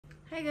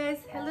Hi guys,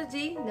 hello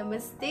G,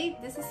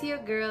 namaste. This is your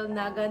girl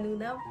Naga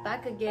Nuna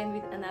back again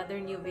with another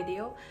new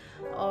video.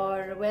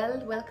 और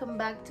welcome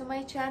back to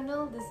my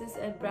channel. This is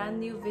a brand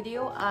new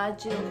video.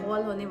 आज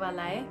haul होने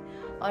वाला है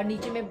और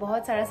नीचे में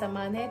बहुत सारा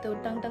सामान है तो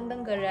टंग टंग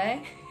टंग कर रहा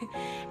है.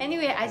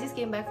 Anyway, I just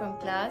came back from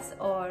class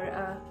और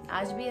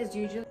आज भी as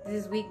usual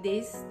this is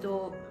weekdays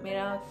तो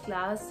मेरा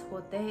class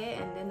होते हैं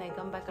and then I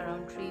come back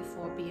around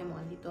 3-4 PM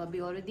only. तो अभी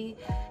already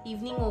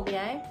evening हो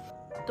गया है.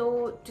 तो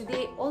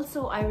today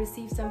also I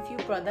received some few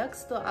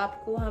products तो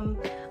आपको हम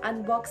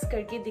unbox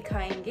करके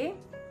दिखाएंगे.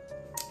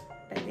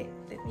 पहले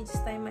let me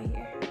just tie my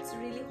hair. It's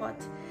really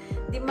hot.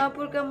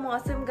 Dimapur का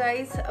मौसम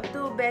guys, अब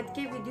तो बैठ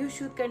के वीडियो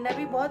शूट करना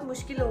भी बहुत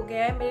मुश्किल हो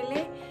गया है मेरे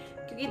लिए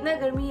क्योंकि इतना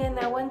गर्मी है.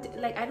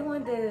 I don't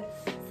want the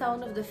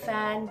sound of the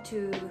fan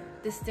to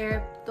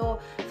disturb, तो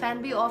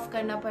फैन भी ऑफ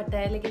करना पड़ता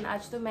है लेकिन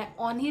आज तो मैं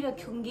ऑन ही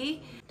रखूंगी.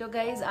 तो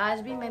गाइज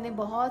आज भी मैंने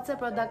बहुत सा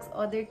प्रोडक्ट्स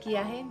ऑर्डर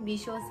किया है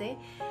मीशो से.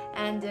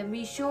 And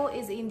Meesho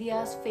is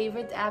India's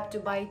favorite app to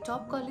buy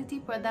top quality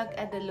product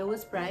at the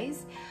lowest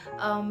price.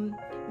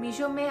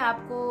 Meesho में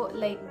आपको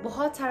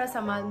बहुत सारा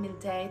सामान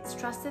मिलता है. It's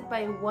trusted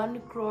by 1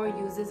 crore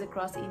users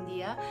across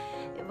India.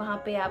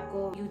 वहाँ पे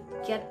आपको you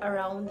get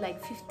around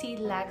 50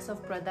 lakhs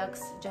of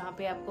products जहाँ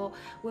पे आपको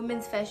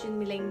women's fashion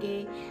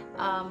मिलेंगे,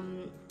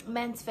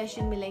 मेंस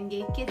फैशन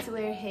मिलेंगे, किड्स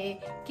वेयर है,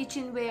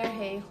 किचन वेयर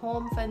है,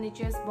 होम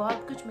फर्नीचर्स,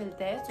 बहुत कुछ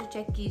मिलता है. सो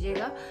चेक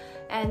कीजिएगा.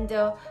 And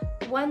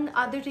one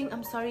other thing, I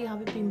am sorry यहाँ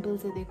पे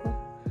पिंपल्स है, देखो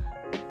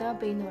इतना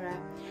पेन हो रहा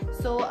है.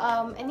 So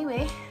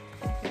anyway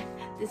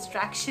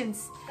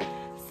distractions.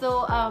 So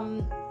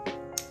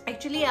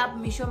actually आप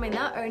मीशो में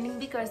ना अर्निंग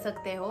भी कर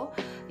सकते हो.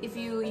 If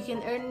you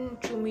can earn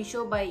through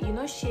Meesho by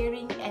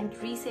sharing and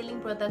reselling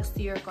products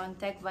to your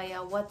contact via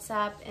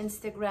WhatsApp,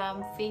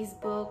 Instagram,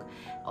 Facebook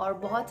और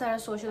बहुत सारा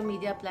social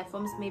media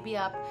platforms में भी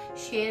आप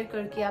share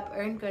करके आप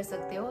earn कर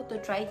सकते हो. तो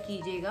try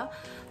कीजिएगा.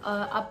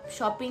 आप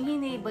shopping ही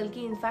नहीं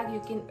बल्कि in fact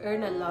you can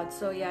earn a lot.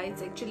 So yeah,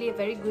 it's actually a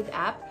very good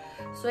app.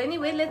 So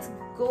anyway, let's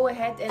go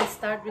ahead and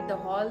start with the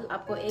haul.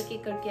 आपको एक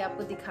एक करके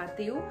आपको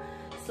दिखाती हूँ.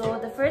 So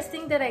the first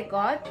thing that I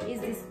got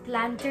is this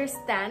planter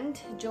stand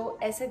जो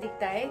ऐसे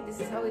दिखता है. This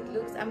is how it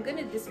looks. I'm going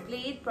to display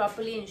it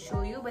properly and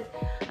show you.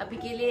 But अभी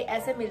के लिए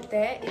ऐसे मिलता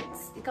है.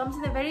 It comes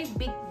in a very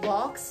big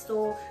box. So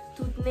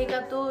टूटने का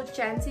तो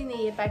चांस ही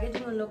नहीं है.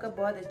 पैकेजिंग उन लोग का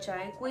बहुत अच्छा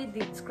है. कोई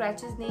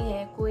स्क्रैचेस नहीं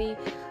है, कोई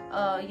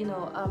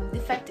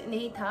डिफेक्ट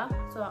नहीं था.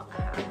 So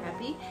I'm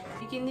happy.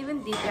 You can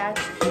even detach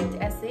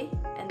it ऐसे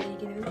and then you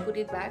can even put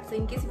it back. So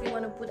in case if you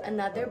want to put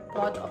another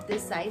pot of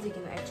this size, you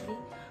can actually.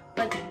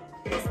 But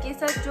इसके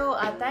साथ जो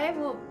आता है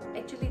वो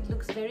actually it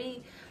looks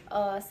very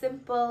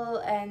simple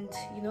and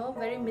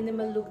very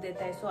minimal look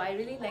देता है. So I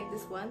really like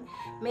this one.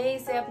 मैं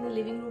इसे अपने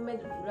living room में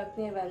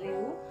रखने वाली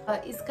हूँ.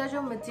 इसका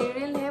जो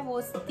material है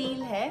वो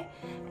steel है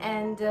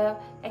and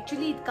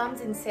actually it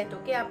comes in set.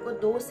 Okay, आपको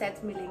 2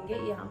 sets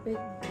मिलेंगे. यहाँ पे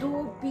 2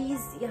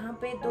 piece, यहाँ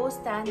पे 2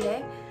 stand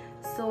है.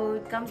 So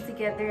it comes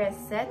together as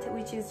set,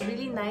 which is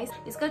really nice.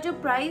 इसका जो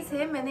price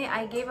है मैंने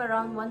I gave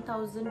around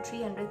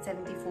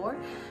 1374.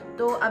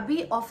 तो अभी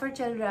offer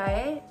चल रहा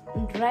है.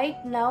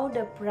 Right now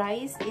the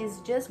price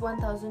is just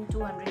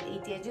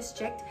 1280. I just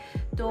checked.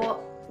 तो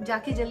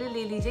जाके जल्दी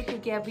ले लीजिए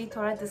क्योंकि अभी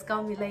थोड़ा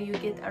डिस्काउंट मिला है.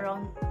 You get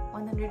around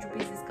 100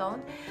 rupees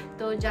discount.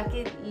 तो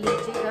जाके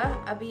लीजिएगा.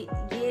 अभी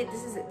ये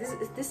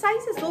this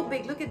size is so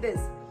big. Look at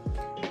this.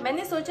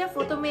 मैंने सोचा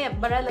फोटो में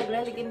बड़ा लग रहा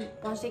है लेकिन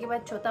पहुंचने के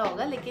बाद छोटा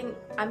होगा. लेकिन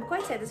I'm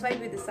quite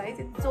satisfied with the size.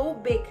 It's so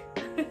big.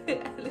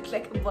 I look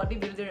like a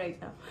bodybuilder right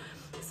now.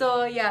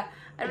 So yeah,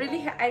 I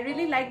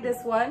really like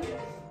this one.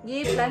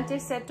 ये planter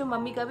set तो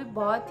मम्मी का भी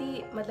बहुत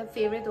ही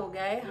फेवरेट हो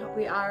गया है.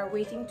 We are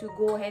waiting to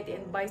go ahead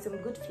and buy some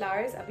good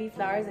flowers. अभी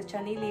flowers अच्छा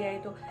नहीं लिया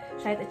है तो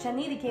शायद अच्छा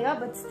नहीं दिखेगा,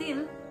 but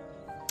still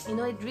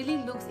it really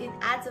looks, it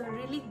adds a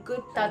really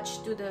good touch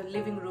to the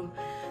living room.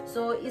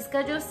 So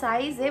इसका जो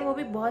size है वो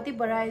भी बहुत ही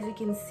बड़ा है. as you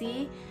can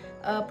see.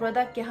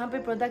 Product यहाँ पे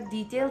प्रोडक्ट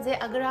डिटेल्स है.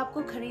 अगर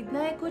आपको खरीदना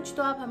है कुछ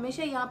तो आप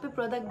हमेशा यहाँ पे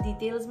प्रोडक्ट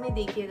डिटेल्स में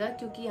देखिएगा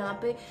क्योंकि यहाँ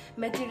पे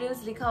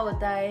मटेरियल्स लिखा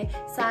होता है,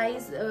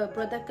 साइज,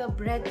 प्रोडक्ट का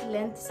ब्रेथ,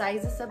 लेंथ,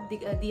 साइज सब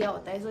दिया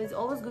होता है. So it's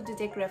always good to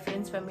take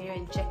reference from here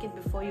and check it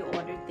before you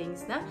order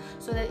things ना,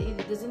 so that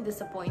it doesn't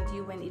disappoint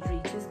you when it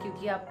reaches,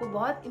 क्योंकि आपको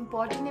बहुत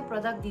इंपॉर्टेंट है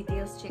प्रोडक्ट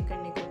डिटेल्स चेक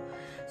करने को.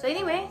 So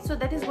anyway, so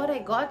that is what I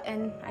got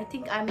and I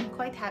think I'm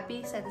quite happy,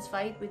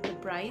 satisfied with the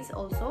price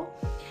also.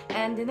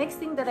 And the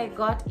next thing that I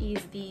got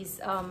is these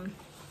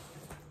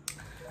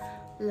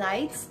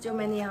lights जो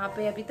मैंने यहाँ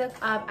पे अभी तक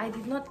I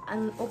did not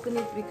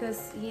open it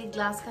because ये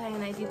glass का है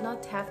and I did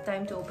not have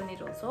time to open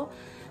it also.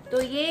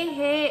 तो ये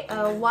है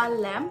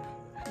wall lamp.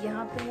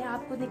 यहाँ पे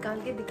आपको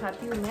निकाल के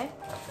दिखाती हूँ मैं.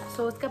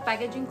 So उसका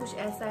पैकेजिंग कुछ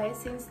ऐसा है.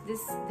 Since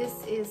this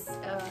is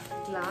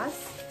glass,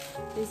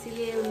 तो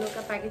इसीलिए उन लोग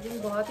का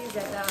पैकेजिंग बहुत ही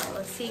ज़्यादा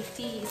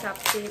सेफ्टी हिसाब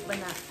से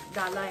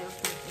डाला है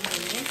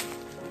उसमें.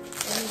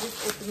 Just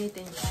open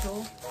it and show.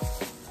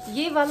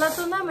 ये वाला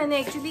तो ना मैंने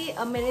एक्चुअली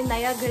मेरे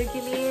नया घर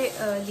के लिए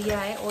लिया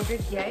है, ऑर्डर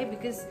किया है,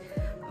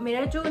 बिकॉज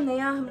मेरा जो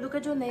नया हम लोग का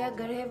जो नया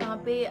घर है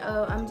वहाँ पे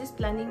I am just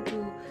planning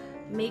to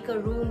make a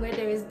room where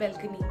there is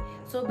balcony.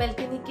 So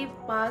balcony के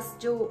पास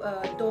जो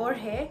डोर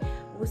है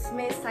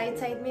उसमें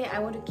साइड में I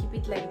want to keep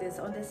it like this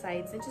on the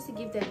sides and just to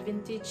give that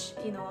vintage,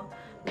 you know,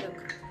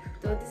 look.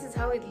 So this is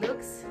how it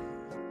looks.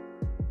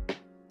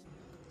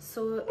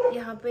 So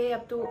यहाँ पे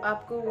अब तो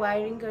आपको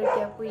वायरिंग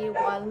करके आपको ये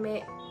वॉल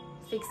में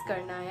फिक्स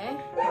करना है.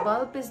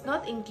 Bulb is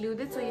not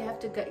included, so you have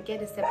to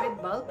get a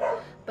separate bulb.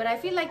 But I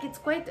feel like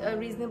it's quite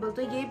reasonable.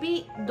 तो ये भी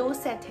 2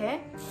 सेट है.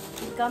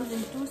 It comes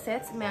in 2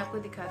 sets. मैं आपको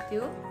दिखाती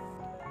हूँ.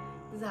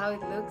 This is how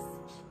it looks.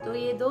 तो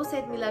ये 2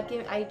 सेट मिला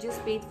के I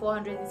just paid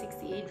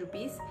 468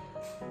 rupees.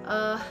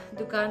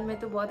 दुकान में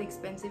तो बहुत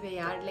एक्सपेंसिव है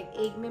यार. लाइक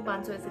एक में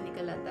 500 ऐसे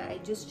निकल आता है.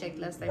 I just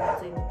checked last time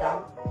also in town.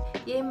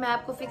 ये मैं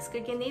आपको फिक्स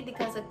करके नहीं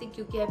दिखा सकती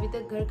क्योंकि अभी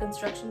तक घर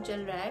कंस्ट्रक्शन चल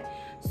रहा है.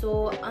 So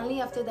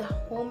only after the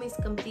home is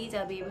complete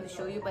I'll be able to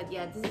show you. But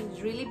yeah, this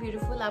is really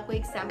beautiful. आपको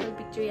एक सैम्पल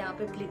पिक्चर यहाँ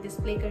पे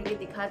डिस्प्ले करके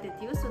दिखा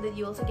देती हूँ so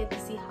that you also get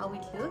to see how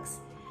it looks.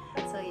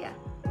 So yeah,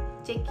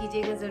 check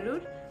कीजिएगा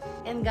ज़रूर.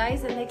 And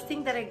guys, the next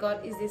thing that I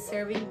got is this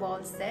serving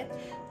bowl set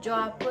जो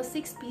आपको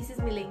 6 pieces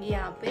मिलेंगे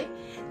यहाँ पे.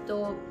 तो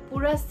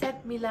पूरा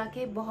सेट मिला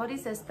के बहुत ही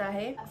सस्ता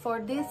है. For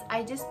this I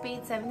just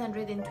paid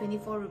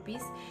 724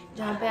 rupees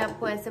जहाँ पे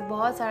आपको ऐसे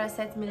बहुत सारा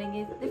सेट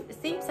मिलेंगे.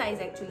 Same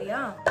size actually,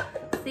 हाँ,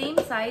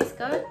 सेम साइज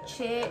का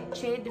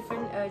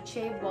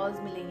 6 balls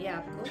मिलेंगे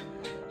आपको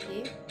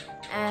ये.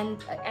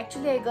 And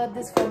actually I got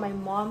this for my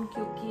mom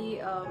क्योंकि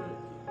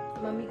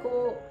मम्मी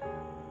को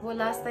वो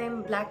लास्ट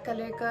टाइम ब्लैक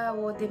कलर का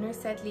वो डिनर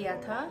सेट लिया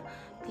था,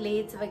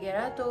 प्लेट्स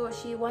वगैरह. तो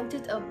she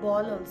wanted a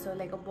ball also,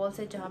 like a ball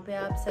set जहाँ पे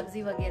आप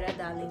सब्जी वगैरह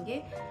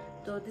डालेंगे.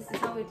 तो this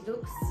is how it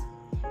looks.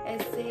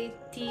 ऐसे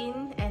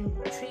 3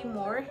 and 3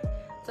 more.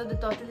 So the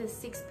total is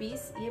 6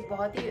 piece. ये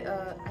बहुत ही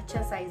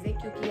अच्छा साइज है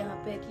क्योंकि यहाँ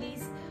पे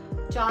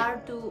एटलीस्ट 4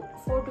 to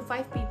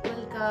 5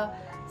 people का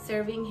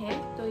सर्विंग है.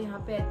 तो यहाँ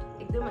पे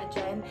एकदम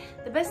अच्छा है.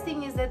 The best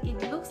thing is that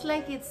it looks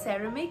like it's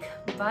ceramic,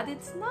 but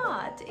it's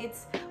not.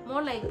 It's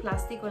more like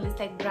plastic or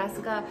it's like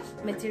brass का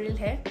material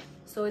है.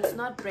 So it's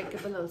not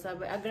breakable also.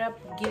 अगर आप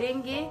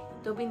गिरेंगे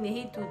तो भी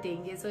नहीं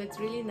टूटेंगे. So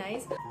it's really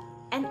nice.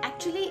 And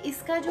actually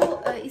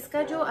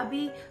इसका जो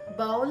अभी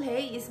बाउल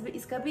है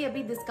इसका भी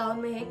अभी डिस्काउंट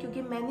में है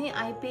क्योंकि मैंने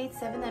आई पेड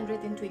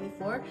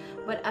 724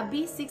 बट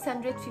अभी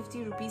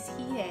 650 रुपीज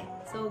ही है.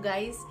 सो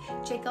गाइज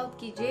चेकआउट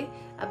कीजिए,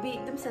 अभी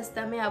एकदम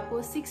सस्ता में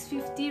आपको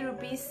 650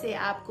 रुपीज से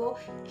आपको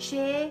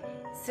 6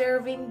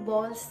 सर्विंग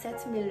बॉल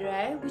सेट मिल रहा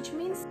है. विच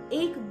मीन्स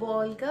एक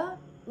बॉल का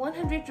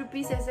 100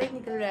 रुपीज ऐसा ही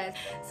निकल रहा है.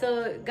 So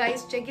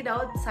guys check it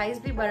out. Size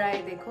भी बड़ा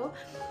है देखो.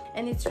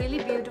 And it's really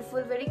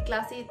beautiful, very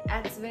classy, it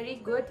acts very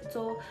good.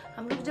 So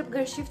हम लोग जब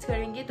घर शिफ्ट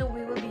करेंगे तो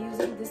we will be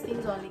using these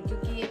things only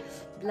क्योंकि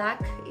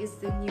black is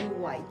the new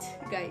white,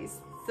 guys.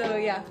 So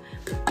yeah,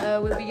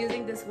 we'll be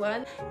using this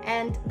one.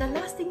 And the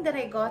last thing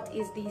that I got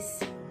is this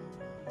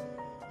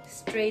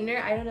strainer.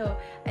 I don't know,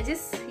 I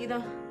just, you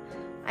know,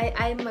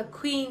 I'm a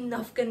queen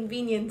of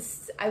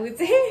convenience, I would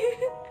say.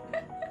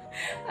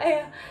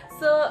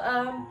 So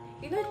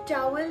you know,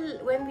 towel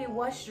when we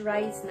wash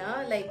rice na,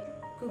 like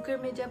cooker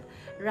में जब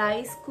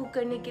rice cook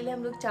करने के लिए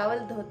हम लोग चावल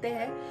धोते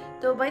हैं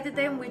तो by the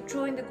time we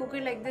throw in the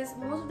cooker like this,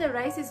 most of the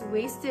rice is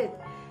wasted,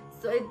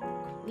 so it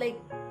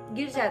like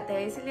गिर जाता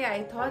है. इसलिए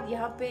I thought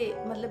यहाँ पे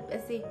मतलब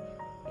ऐसे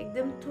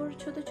एकदम थोड़ा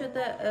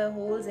छोटा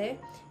होल्स है,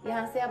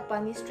 यहाँ से आप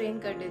पानी स्ट्रेन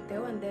कर देते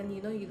हो and then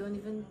you know you don't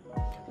even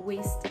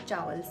waste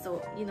चावल. So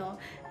you know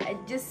I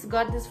just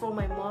got this for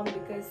my mom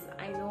because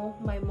I know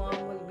my mom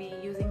will be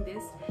using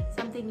this,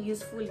 something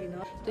useful, you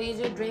know. तो ये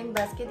जो drain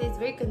basket है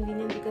it's very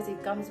convenient because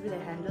it comes with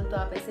a handle. तो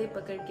आप ऐसे ही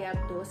पकड़ के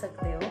आप धो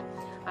सकते हो.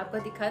 आपको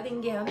दिखा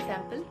देंगे हम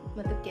सैम्पल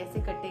मतलब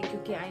कैसे करते हैं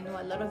क्योंकि I know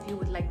a lot of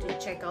you would like to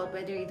check out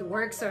whether it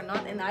works or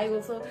not, and I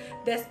also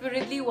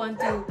desperately want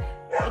to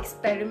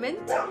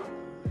experiment.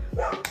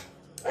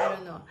 I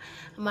don't know.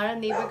 हमारा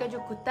नेबर का जो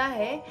कुत्ता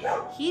है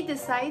he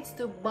decides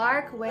to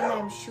bark when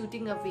I'm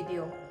shooting a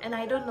video and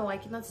I don't know, I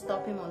cannot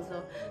stop him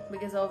also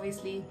because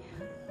obviously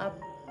आप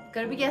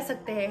कर भी क्या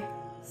सकते हैं.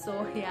 So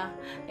yeah,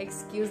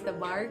 excuse the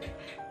bark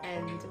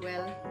and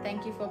well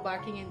thank you for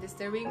barking and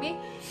disturbing me.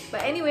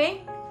 But anyway,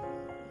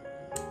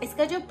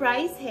 इसका जो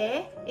price है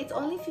it's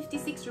only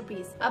 56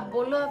 rupees. अब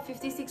बोलो आप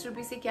 56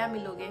 rupees से क्या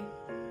मिलोगे?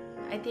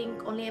 I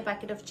think only a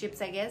packet of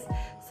chips, I guess.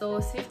 So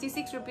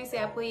 56 rupees से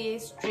आपको ये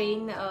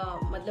स्ट्रेन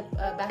मतलब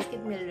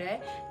बास्केट मिल रहा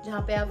है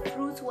जहाँ पे आप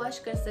फ्रूट्स वॉश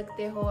कर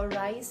सकते हो,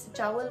 राइस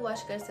चावल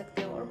वॉश कर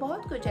सकते हो और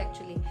बहुत कुछ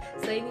actually.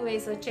 So anyway,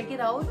 so check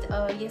it out.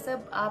 ये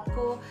सब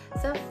आपको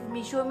सब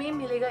मीशो में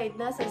मिलेगा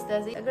इतना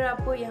सस्ता से. अगर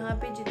आपको यहाँ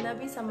पे जितना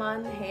भी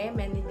सामान है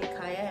मैंने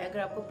दिखाया है अगर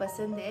आपको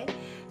पसंद है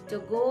तो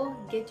go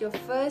get your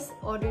first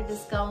order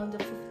discount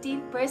of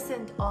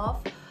 15%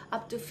 off,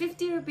 up to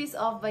 50 rupees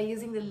off by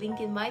using the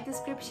link in my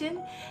description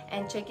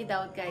and check it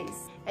out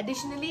guys.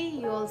 Additionally,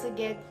 you also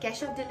get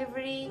cash on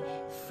delivery,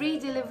 free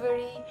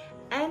delivery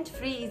and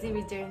free easy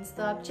returns.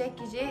 तो आप check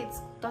कीजिए,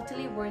 it's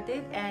totally worth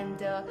it.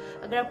 And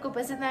अगर आपको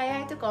पसंद आया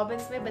है तो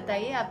comments में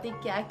बताइए आपने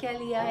क्या क्या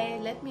लिया है.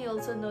 Let me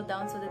also know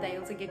down so that I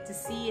also get to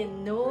see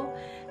and know.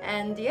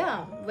 And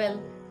yeah, well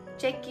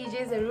check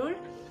कीजिए ज़रूर.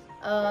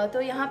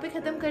 तो यहाँ पे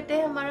ख़त्म करते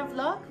हैं हमारा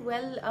व्लॉग।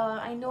 वेल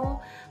आई नो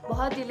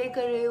बहुत डिले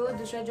कर रहे हो,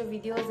 दूसरा जो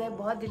वीडियोस है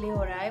बहुत डिले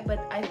हो रहा है,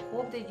 but I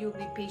hope that you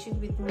be patient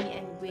with me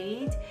and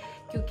wait,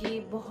 क्योंकि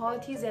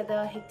बहुत ही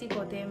ज़्यादा हेक्टिक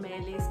होते हैं मेरे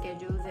लिए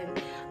schedules,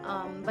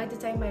 and by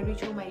the time I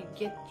reach home I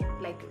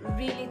get like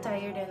really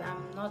tired and I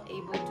am not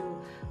able to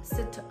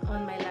sit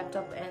on my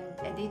laptop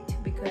and edit,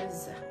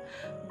 because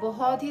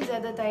बहुत ही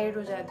ज़्यादा tired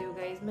हो जाती हूँ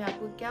गाइज। मैं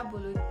आपको क्या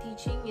बोलूँ,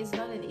 teaching is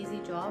not an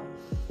easy job.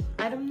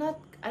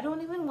 I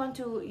don't even want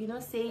to,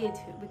 say it,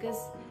 because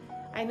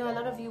I know a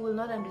lot of you will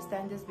not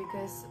understand this,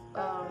 because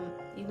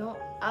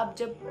आप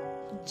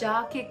जब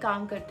जाके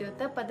काम करते हो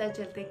तब पता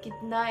चलता है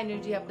कितना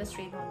एनर्जी आपका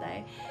स्ट्रेन होता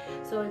है.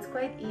 So it's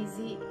quite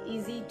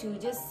easy to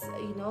just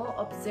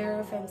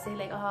observe and say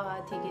like हाँ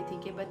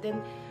ठीक है, but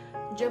then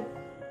जब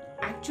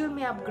एक्चुअल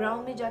में आप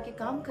ग्राउंड में जाके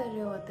काम कर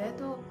रहे होते हैं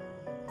तो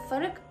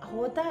फर्क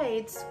होता है.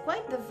 It's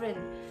quite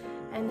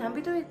different. एंड हम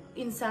भी तो एक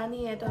इंसान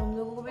ही है, तो हम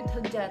लोगों को भी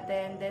थक जाता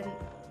है. एंड देन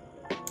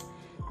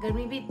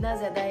गर्मी भी इतना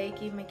ज़्यादा है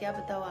कि मैं क्या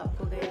बताऊँ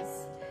आपको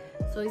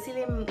गाइस. सो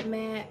इसीलिए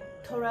मैं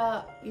थोड़ा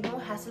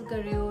हासिल कर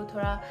रही हूँ,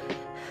 थोड़ा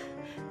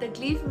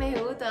तकलीफ में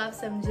हूँ, तो आप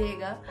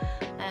समझिएगा.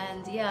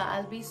 एंड या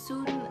I'll be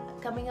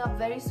coming up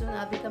very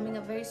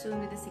soon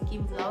with the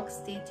Sikkim vlog.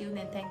 Stay tuned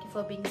and thank you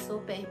for being so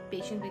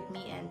patient with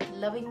me and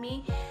loving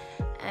me.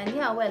 And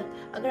yeah, well,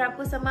 अगर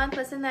आपको सामान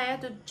पसंद आया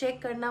तो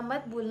चेक करना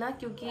मत भूलना,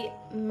 क्योंकि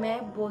मैं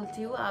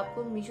बोलती हूँ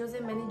आपको, मीशो से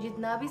मैंने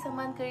जितना भी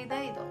सामान खरीदा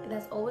है it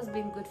has always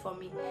been good for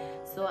me.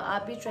 So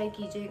आप भी ट्राई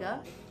कीजिएगा.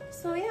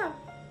 So yeah,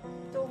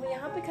 तो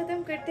यहाँ पे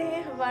ख़त्म करते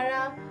हैं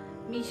हमारा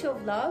Meesho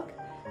vlog.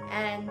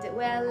 And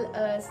well,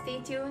 stay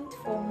tuned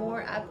for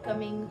more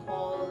upcoming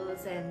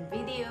hauls and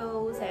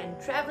videos and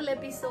travel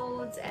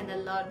episodes and a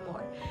lot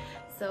more.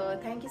 So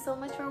thank you so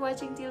much for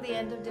watching till the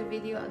end of the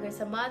video. अगर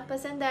सामान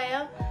पसंद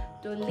आया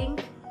तो link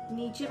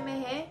नीचे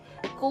में है.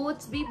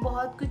 Codes भी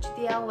बहुत कुछ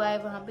दिया हुआ है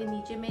वहाँ पे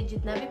नीचे में.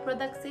 जितना भी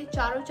प्रोडक्ट्स है,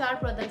 चार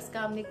प्रोडक्ट्स का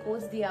हमने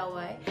कोड्स दिया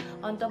हुआ है.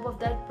 On top of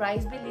that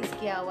price भी लिस्ट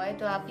किया हुआ है,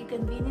 तो आपकी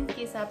कन्वीनियंस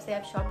के हिसाब से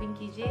आप शॉपिंग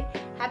कीजिए.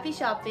 Happy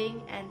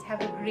shopping and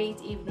have a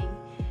great evening.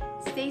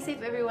 Stay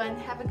safe everyone,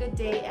 have a good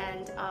day,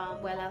 and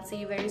well, I'll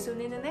see you very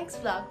soon in the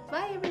next vlog.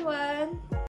 Bye everyone.